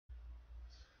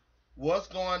What's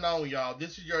going on, y'all?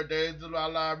 This is your Days of Our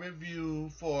Live review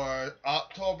for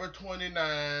October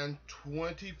 29,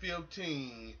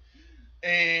 2015.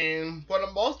 And for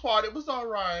the most part, it was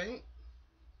alright.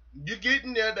 You're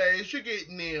getting there, days. You're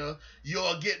getting there.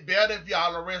 You'll get better if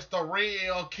y'all arrest a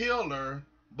real killer.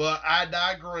 But I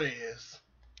digress.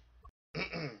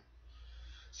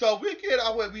 So we get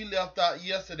out where we left out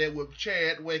yesterday with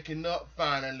Chad waking up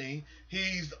finally.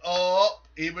 He's up,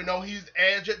 even though he's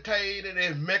agitated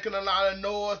and making a lot of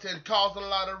noise and causing a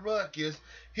lot of ruckus.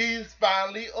 He's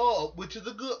finally up, which is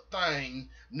a good thing.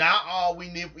 Now all we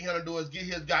need for him to do is get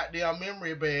his goddamn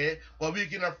memory back, but we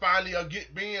can finally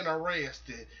get being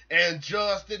arrested. And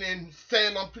Justin and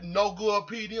Salem, no good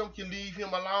PDM can leave him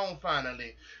alone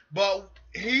finally. But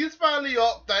he's finally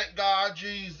up, thank God,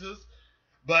 Jesus.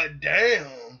 But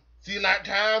damn. See, like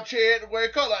time Chad to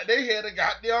wake up, like they had a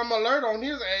goddamn alert on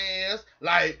his ass.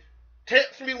 Like,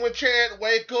 text me when Chad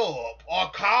wake up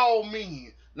or call me.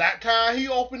 Like time he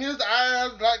opened his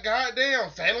eyes, like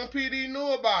goddamn, Salem PD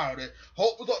knew about it.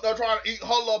 Hope was up there trying to eat her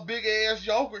little big ass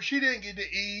yogurt. She didn't get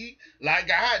to eat. Like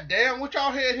goddamn, what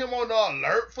y'all had him on the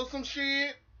alert for some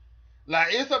shit? Like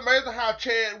it's amazing how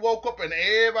Chad woke up and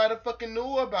everybody fucking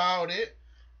knew about it.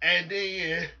 And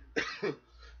then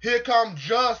here comes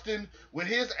Justin with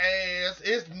his ass,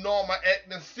 his normal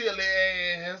acting silly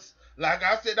ass. Like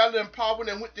I said, that little popping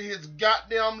and went to his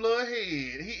goddamn little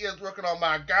head. He is working on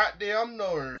my goddamn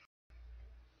nerves.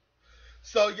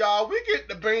 So y'all, we get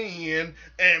to Ben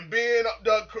and Ben up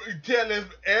there telling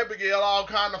Abigail all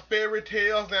kind of fairy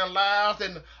tales and lies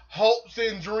and hopes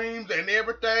and dreams and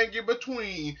everything in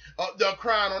between. Up there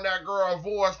crying on that girl's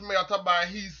voicemail talking about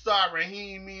he's sorry,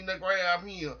 he ain't mean to grab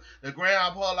him, to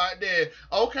grab her like that.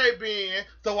 Okay, Ben,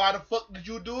 so why the fuck did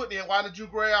you do it then? Why did you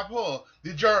grab her?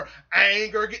 Did your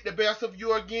anger get the best of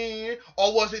you again?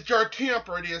 Or was it your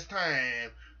temper this time?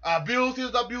 Abuse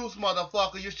is abuse,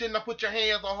 motherfucker. You shouldn't have put your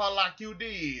hands on her like you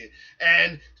did.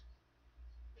 And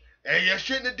you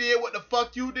shouldn't have did what the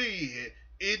fuck you did.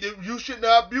 You shouldn't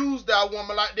have abused that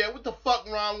woman like that. What the fuck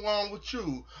wrong with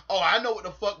you? Oh, I know what the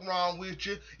fuck wrong with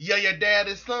you. Yeah, your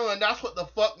daddy's son. That's what the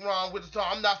fuck wrong with you. So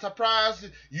I'm not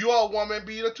surprised you're a woman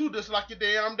beater too, just like your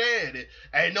damn daddy.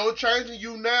 Ain't no changing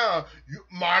you now.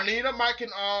 Marlena might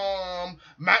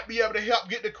be able to help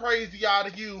get the crazy out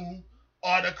of you.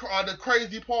 Or the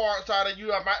crazy parts out of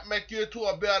you, I might make you into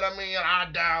a better man. I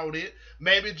doubt it.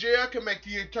 Maybe jail can make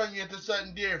you turn you into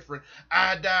something different.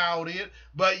 I doubt it.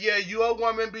 But yeah, you a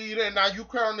woman beater, and now you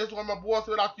crown this woman boss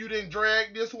without you didn't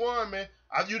drag this woman.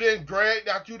 You didn't drag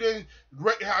that. You didn't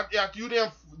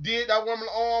did that woman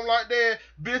arm like that.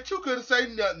 Bitch, you couldn't say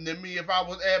nothing to me if I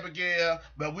was Abigail.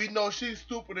 But we know she's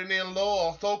stupid and in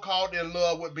love, so called in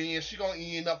love with being. She gonna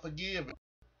end up forgiving.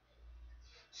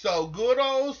 So good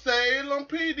old Salem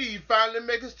PD finally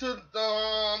makes it to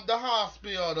the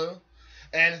hospital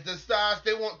and decides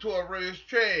they want to arrest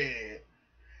Chad.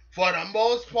 For the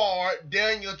most part,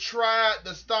 Daniel tried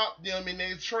to stop them in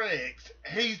their tracks.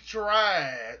 He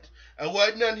tried. And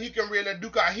wasn't nothing he can really do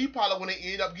because he probably would have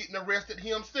ended up getting arrested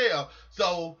himself.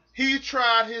 So he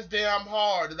tried his damn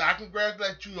hardest. I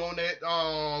congratulate you on that,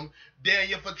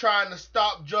 Daniel, for trying to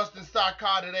stop Justin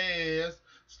psychotic ass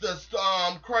the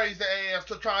crazy ass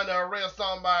to trying to arrest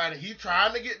somebody. He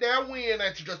trying to get that win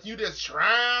at you. You just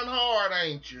trying hard,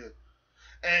 ain't you?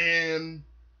 And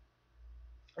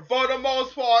for the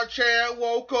most part, Chad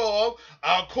woke up.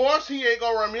 Of course, he ain't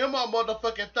gonna remember a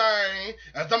motherfucking thing.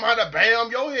 And somebody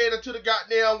bam your head into the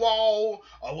goddamn wall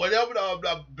or whatever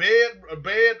the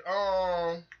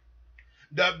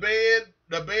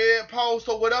bed post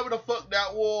or whatever the fuck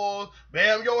that was,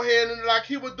 bam your head in like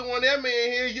he was doing that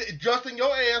man here, Justin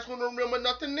your ass wouldn't remember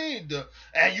nothing neither.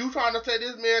 And you trying to say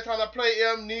this man trying to play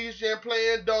amnesia and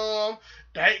playing dumb.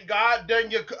 Thank God then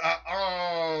you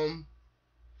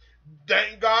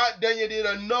did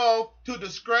enough to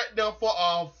distract them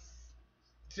for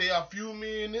say a few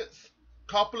minutes,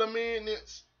 couple of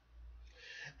minutes.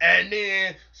 And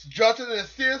then Justin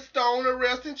insists on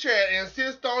arresting Chad,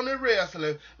 insists on the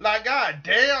wrestling. Like, god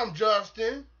damn,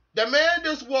 Justin. The man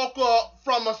just woke up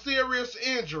from a serious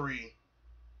injury.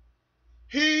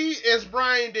 He is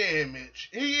brain damaged.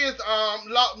 He is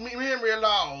memory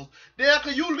loss. Then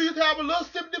can you at least have a little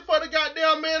sympathy for the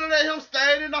goddamn man and let him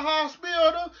stay in the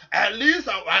hospital? At least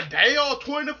a day or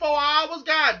 24 hours?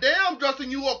 God damn,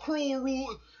 Justin, you a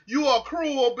cruel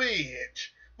bitch.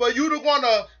 But you the one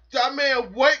to that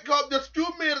man wake up just 2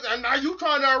 minutes and now you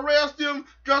trying to arrest him.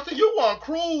 Justin, you one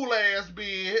cruel ass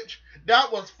bitch. That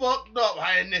was fucked up.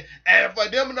 And for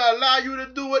them to allow you to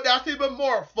do it, that's even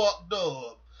more fucked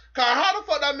up. Cause how the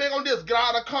fuck that man gonna just get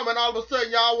out of come and all of a sudden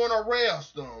y'all wanna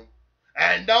arrest him?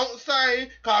 And don't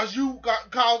say,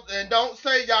 and don't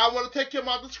say y'all want to take him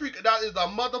off the street, 'cause that is a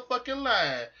motherfucking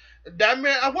lie. That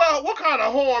man, what kind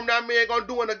of harm that man gonna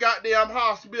do in the goddamn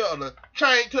hospital?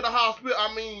 Chained to the hospital,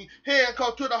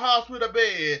 handcuffed to the hospital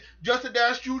bed. Just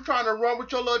that you trying to run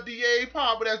with your little DA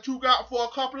power that you got for a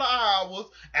couple of hours,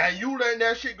 and you letting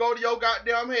that shit go to your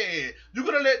goddamn head. You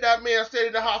could have let that man stay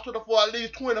in the hospital for at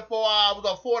least 24 hours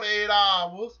or 48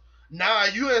 hours. Nah,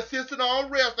 you insisted on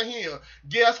arresting him.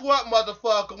 Guess what,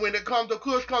 motherfucker? When it comes to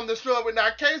push, come to shove, and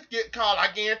that case get called,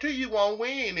 I guarantee you won't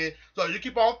win it. So you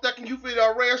keep on thinking you feel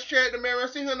the arrest Chad the man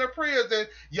and see him in prison.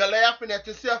 You're laughing at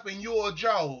yourself and you're a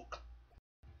joke.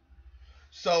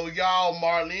 So y'all,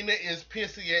 Marlena is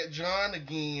pissy at John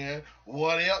again.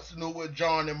 What else new with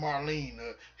John and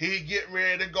Marlena? He getting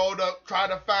ready to go to try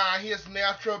to find his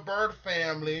natural birth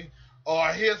family or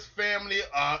his family,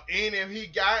 any if he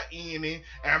got any,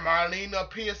 and Marlena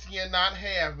pissy and not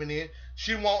having it.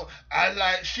 She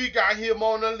got him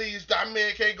on the leash. That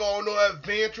man can't go on no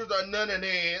adventures or none of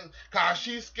that, cause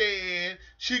she's scared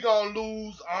she gonna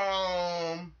lose,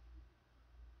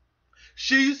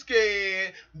 she's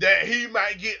scared that he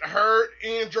might get hurt,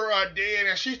 injured, or dead,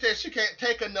 and she said she can't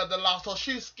take another loss, so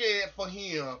she's scared for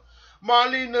him.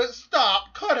 Marlena,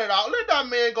 stop. Cut it out. Let that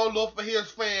man go look for his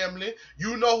family.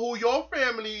 You know who your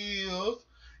family is.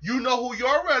 You know who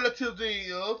your relatives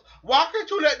is. Why can't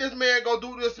you let this man go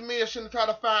do this mission to try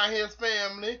to find his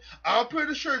family? I'm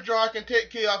pretty sure John can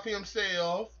take care of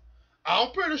himself.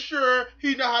 I'm pretty sure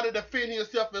he know how to defend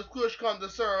himself if push comes to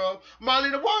shove.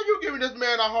 Marlena, why are you giving this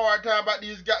man a hard time about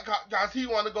these guys? Because he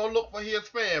want to go look for his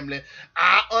family.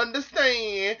 I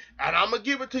understand, and I'm going to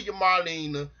give it to you,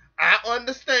 Marlena. I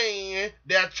understand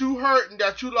that you hurting,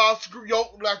 that you lost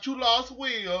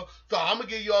Will, so I'm gonna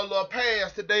give you a little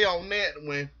pass today on that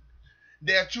one.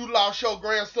 That you lost your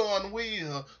grandson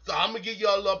Will, so I'm gonna give you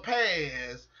a little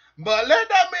pass. But let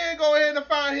that man go ahead and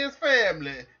find his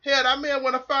family. Hell, that man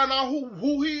wanna find out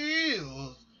who he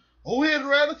is, who his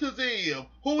relatives is,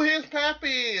 who his pappy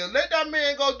is. Let that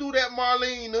man go do that,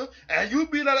 Marlena. And you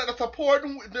be like the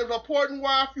supporting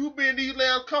wife you been these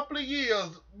last couple of years.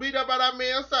 Be there by that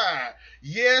man's side.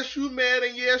 Yes, you mad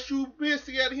and yes, you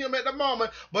pissy at him at the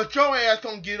moment, but your ass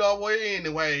gonna get over it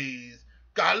anyways.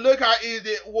 God, look how easy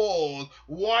it was.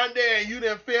 One day you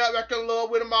done fell back in love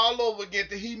with him all over again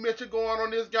till he mentioned going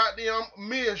on this goddamn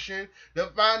mission to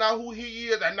find out who he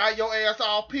is, and now your ass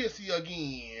all pissy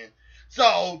again.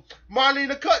 So,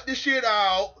 Marlena, cut this shit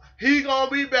out. He gonna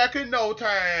be back in no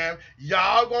time.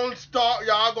 Y'all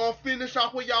gonna finish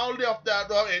off where y'all left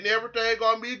that up, and everything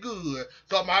gonna be good.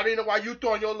 So, Marlena, while you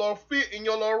throwing your little fit and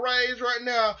your little rage right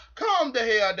now, calm the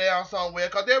hell down somewhere,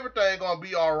 cause everything gonna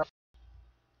be alright.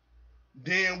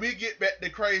 Then we get back to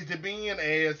crazy Ben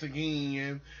ass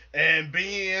again, and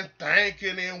Ben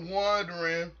thinking and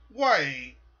wondering,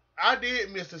 wait, I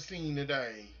did miss a scene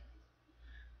today.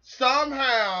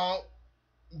 Somehow,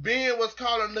 Ben was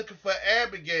calling looking for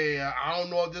Abigail. I don't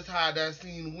know if this how that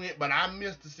scene went, but I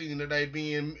missed the scene today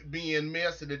being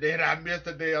messy today, and I missed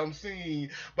the damn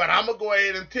scene. But I'm gonna go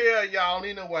ahead and tell y'all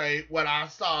anyway what I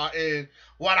saw and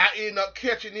what I ended up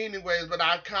catching anyways, but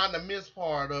I kinda missed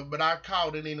part of it, but I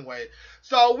caught it anyway.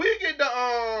 So we get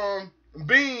the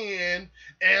Ben,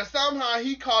 and somehow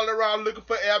he called around looking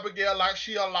for Abigail like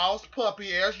she a lost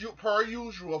puppy per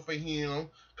usual for him.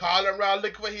 Calling around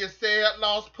looking for his sad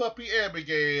lost puppy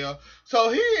Abigail. So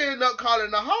he ended up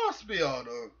calling the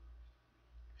hospital.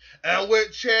 And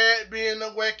with Chad being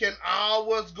awake and all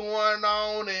what's going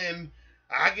on, and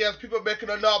I guess people making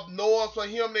enough noise for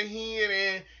him to hear,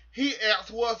 and he asked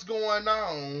what's going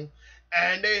on.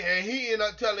 And he ended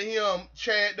up telling him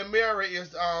Chad the mirror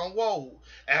is whoa.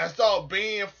 And so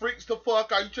Ben freaks the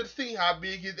fuck out. You should have seen how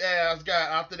big his ass got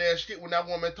after that shit when that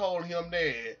woman told him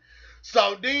that.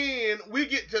 So then we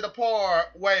get to the part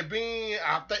where Ben,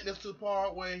 I think this is the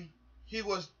part where he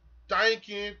was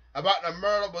thinking about the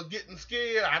murder but getting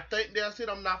scared. I think that's it.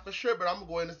 I'm not for sure, but I'm going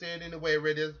to go ahead and say it anyway.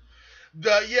 It is.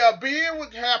 Ben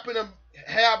was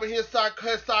having his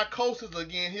psychosis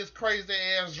again, his crazy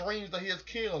ass dreams of his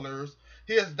killers,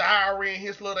 his diary and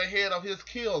his little head of his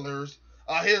killers,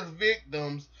 his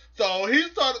victims. So he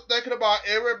started thinking about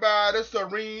everybody,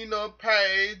 Serena,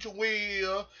 Paige,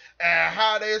 Will, and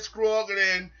how they struggled,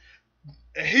 and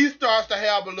he starts to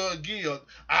have a little guilt.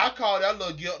 I call that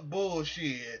little guilt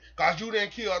bullshit. Cause you done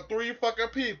killed 3 fucking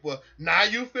people. Now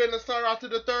you feeling sorry after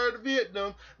the 3rd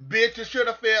victim. Bitch, you should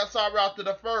have felt sorry after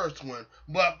the 1st one.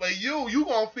 But for you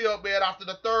gonna feel bad after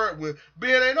the 3rd one.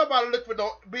 Ben, ain't nobody look for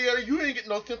no, Ben, you ain't get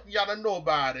no sympathy out of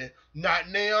nobody. Not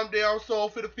damn soul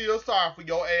for to feel sorry for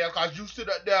your ass. Cause you sit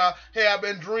up there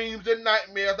having dreams and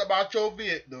nightmares about your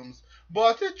victims.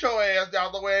 Boy, sit your ass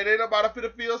down the way. Ain't nobody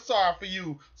finna feel sorry for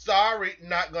you. Sorry,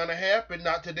 not gonna happen.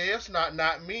 Not today. It's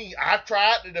not me. I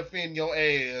tried to defend your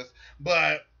ass,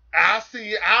 but I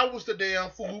see I was the damn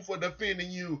fool for defending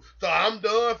you. So I'm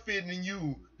done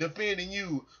defending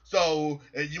you. So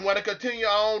if you want to continue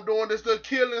on doing this little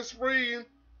killing spree,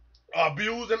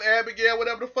 abusing Abigail,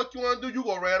 whatever the fuck you want to do, you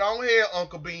go right on here,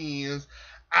 Uncle Beans.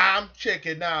 I'm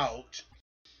checking out.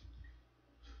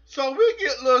 So we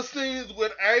get little scenes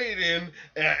with Aiden,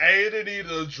 and Aiden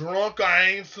either drunk or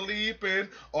ain't sleeping,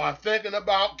 or thinking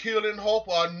about killing Hope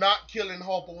or not killing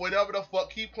Hope, or whatever the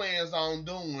fuck he plans on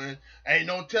doing. Ain't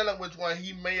no telling which one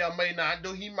he may or may not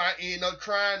do. He might end up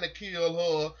trying to kill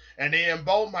her, and then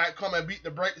Bo might come and beat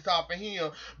the brakes off of him.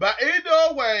 But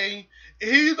either way,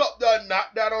 he's up there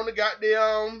knocked out on the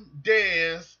goddamn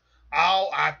desk. Oh,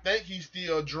 I think he's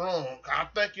still drunk. I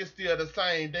think it's still the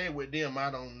same day with them.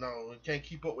 I don't know. Can't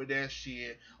keep up with that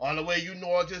shit. Only way you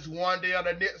know it's just one day or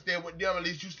the next day with them. At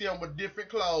least you see them with different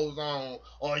clothes on,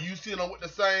 or you see them with the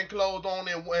same clothes on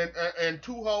in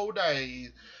 2 whole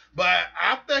days. But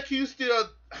I think he's still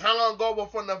hung over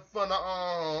from the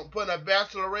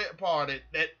bachelorette party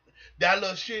that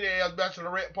little shit ass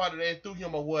bachelorette party they threw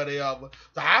him or whatever.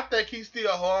 So I think he's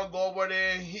still hung over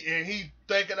there and he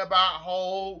thinking about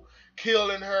whole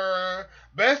killing her.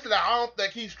 Basically, I don't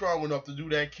think he's strong enough to do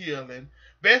that killing.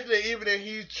 Basically, even if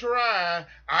he try,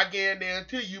 I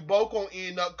guarantee you both gonna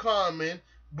end up coming,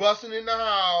 busting in the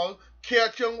house,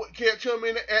 catch him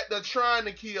in the act of trying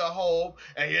to kill Hope,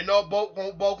 and you know both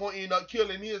gonna end up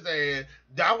killing his ass.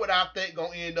 That's what I think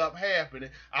gonna end up happening.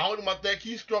 I don't even think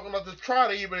he's strong enough to try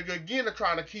to even again to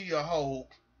try to kill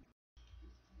Hope.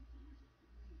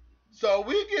 So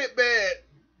we get back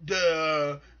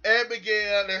to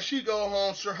Abigail and she go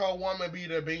home to her woman be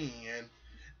the Ben.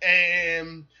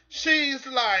 And he's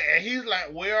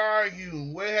like, where are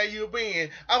you? Where have you been?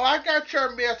 Oh, I got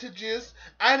your messages.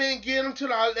 I didn't get them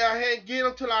till I hadn't get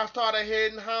them till I started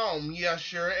heading home. Yeah,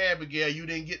 sure, Abigail, you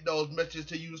didn't get those messages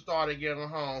till you started getting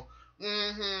home.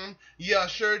 Mm-hmm. Yeah,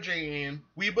 sure, Jan.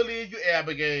 We believe you,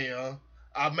 Abigail.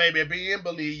 Maybe Ben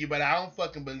believe you, but I don't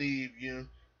fucking believe you.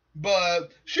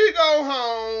 But she go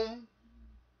home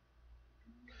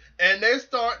and they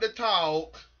start to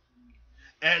talk.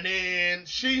 And then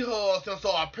she hugs him,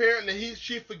 so apparently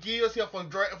she forgives him for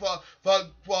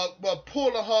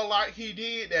pulling her like he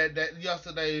did that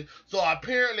yesterday. So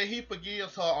apparently he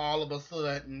forgives her all of a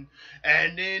sudden.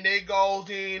 And then they goes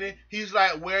in and he's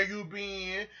like, where you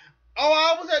been?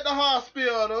 Oh, I was at the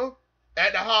hospital.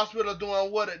 At the hospital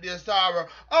doing what at this hour?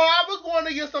 Oh, I was going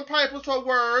to get some papers for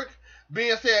work.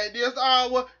 Ben said, this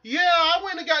hour? Yeah, I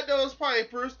went and got those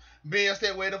papers. Ben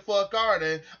said, where the fuck are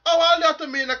they? Oh, I left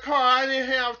them in the car. I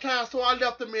didn't have time, so I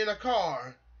left them in the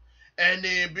car. And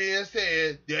then Ben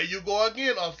said, there you go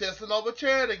again, obsessing over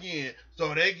Chad again.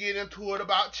 So they get into it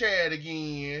about Chad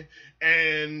again.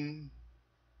 And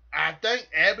I think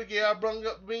Abigail brought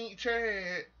up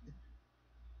Chad.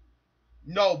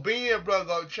 No, Ben brought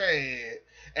up Chad.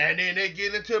 And then they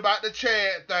get into about the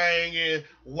Chad thing and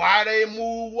why they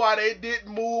moved, why they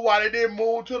didn't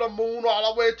move to the moon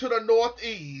all the way to the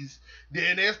northeast.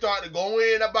 Then they start to go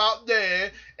in about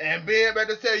that, and Ben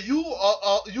better say you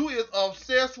is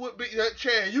obsessed with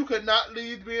Chad. You could not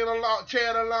leave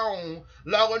Chad alone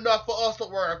long enough for us to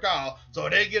work out. So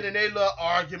they get in their little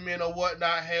argument or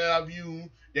whatnot. Have you?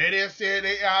 They didn't say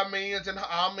they amens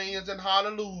and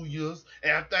hallelujahs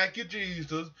and thank you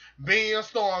Jesus. Ben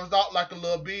storms out like a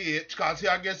little bitch because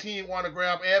I guess he didn't want to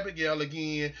grab Abigail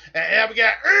again. And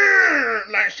Abigail,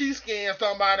 like she scared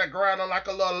somebody grab her like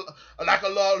a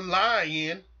little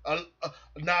lion.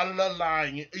 Not a little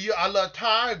lion, yeah, a little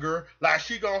tiger. Like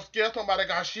she gonna scare somebody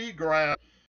because she grabbed.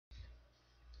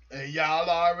 And y'all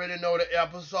already know the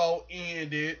episode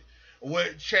ended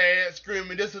with Chad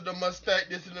screaming, this is a mistake,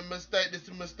 this is a mistake, this is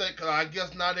a mistake, because I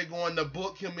guess now they're going to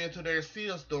book him into their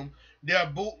system, their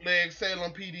bootleg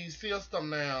Salem PD system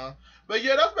now. But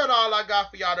yeah, that's about all I got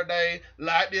for y'all today.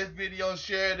 Like this video,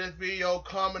 share this video,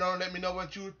 comment on it, let me know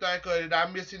what you think, or did I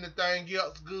miss anything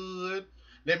else good?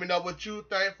 Let me know what you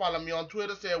think. Follow me on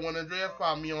Twitter, Said1Andrea.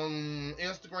 Follow me on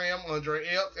Instagram, Andre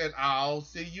Epps, and I'll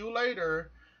see you later.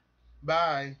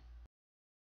 Bye.